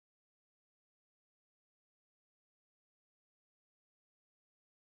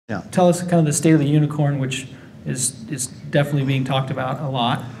Yeah. Tell us kind of the state of the unicorn, which is definitely being talked about a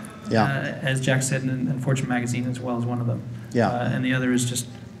lot. Yeah. As Jack said in Fortune magazine as well as one of them. Yeah. And the other is just,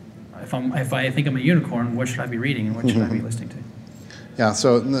 if I think I'm a unicorn, what should I be reading and what should I be listening to? Yeah,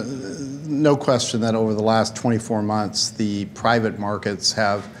 so no question that over the last 24 months, the private markets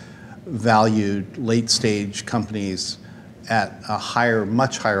have valued late-stage companies at a higher,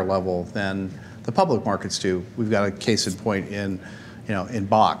 much higher level than the public markets do. We've got a case in point in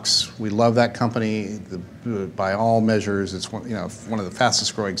Box. We love that company. By all measures, it's one of the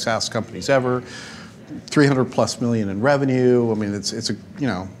fastest-growing SaaS companies ever. 300+ million in revenue. I mean, it's a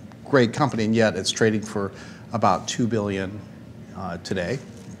great company, and yet it's trading for about $2 billion today.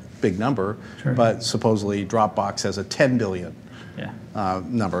 Big number, sure. But supposedly Dropbox has a $10 billion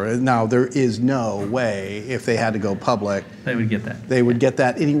number. Now, there is no way, if they had to go public, they would get that. They would get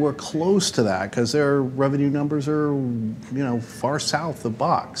that anywhere close to that, because their revenue numbers are, far south of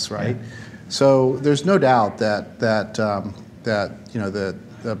Box, right? Yeah. So there's no doubt that the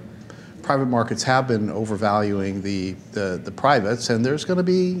private markets have been overvaluing the privates, and there's going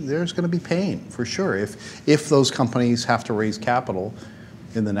to be pain for sure if those companies have to raise capital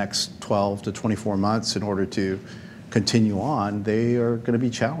in the next 12 to 24 months in order to continue on. They are going to be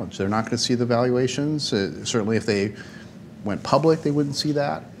challenged. They're not going to see the valuations. Certainly, if they went public, they wouldn't see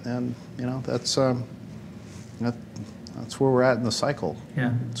that, and that's where we're at in the cycle.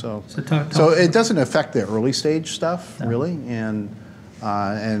 Yeah. So it doesn't affect the early stage stuff really, and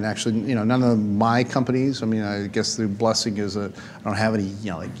actually, none of my companies. I mean, I guess the blessing is that I don't have any,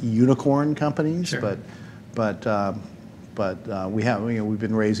 like unicorn companies, sure. but we have, we've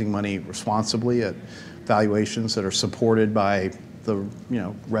been raising money responsibly at valuations that are supported by the,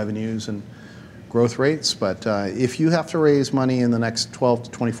 revenues and growth rates. But if you have to raise money in the next 12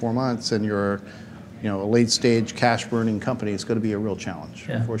 to 24 months, and you're a late-stage cash-burning company, it's going to be a real challenge,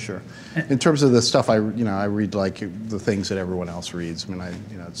 for sure. In terms of the stuff I read, like the things that everyone else reads. I mean,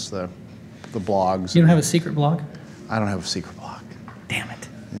 it's the blogs. You don't have a secret blog? I don't have a secret blog.